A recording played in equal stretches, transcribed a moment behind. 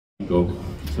Go.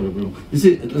 Does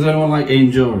anyone like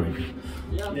Ian Dury?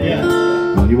 Yeah.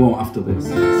 No, you won't after this.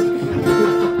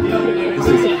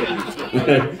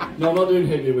 No, I'm not doing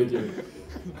Hit Me With You.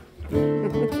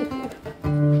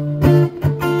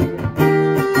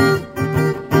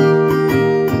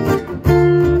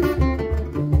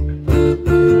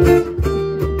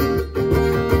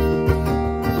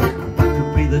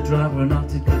 Driver and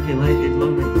articulated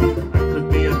lorry. I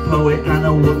could be a poet and I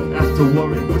wouldn't have to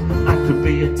worry. I could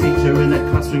be a teacher in a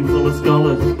classroom full of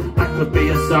scholars. I could be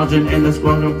a sergeant in a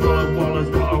squadron full of wallers.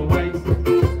 What a waste.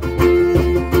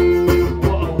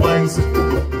 What a waste.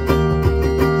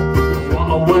 What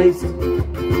a waste.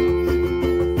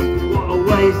 What a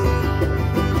waste.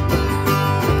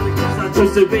 Because I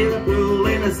chose to be the fool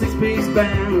in a six-piece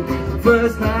band.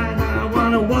 First night I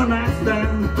want a one-night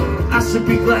stand. I should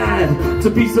be glad to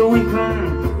be so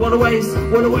inclined. What a waste,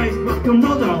 rock and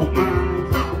roll don't mind.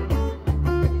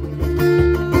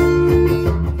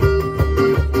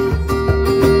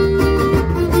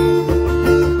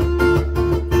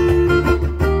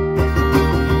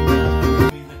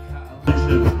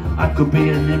 I could be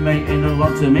an inmate in a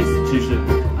long-term institution.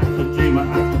 I could dream, I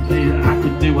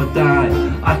could do or die.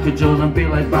 I could join and be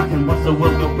laid back and watch the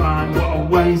world go by. What a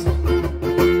waste.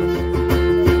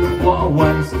 What a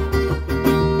waste.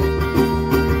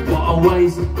 What a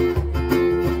waste.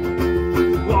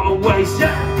 What a waste,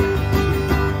 yeah.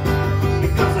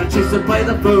 Because I choose to play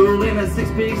the fool in a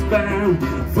six-piece band.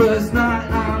 First night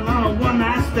I'm on a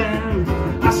one-night stand.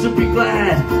 I should be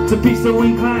glad to be so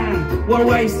inclined. What a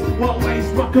waste, rock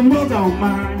and roll don't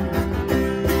mind.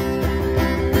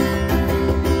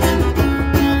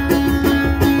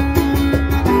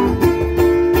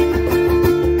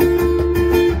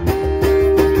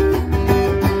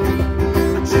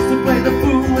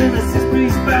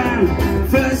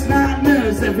 First night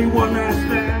nerves, everyone I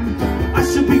stand. I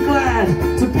should be glad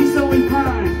to be so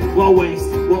inclined. What waste,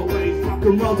 rock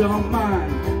and roll don't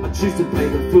mind. I choose to play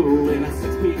the fool in a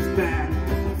six-piece band.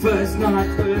 First night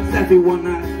nerves, everyone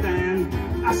I stand.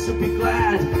 I should be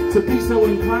glad to be so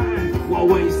inclined. What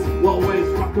waste,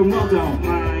 rock and roll don't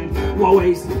mind. What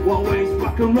waste,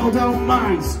 rock and roll don't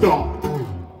mind. Stop.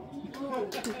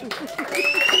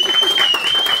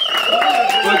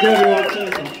 Thank you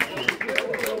everyone.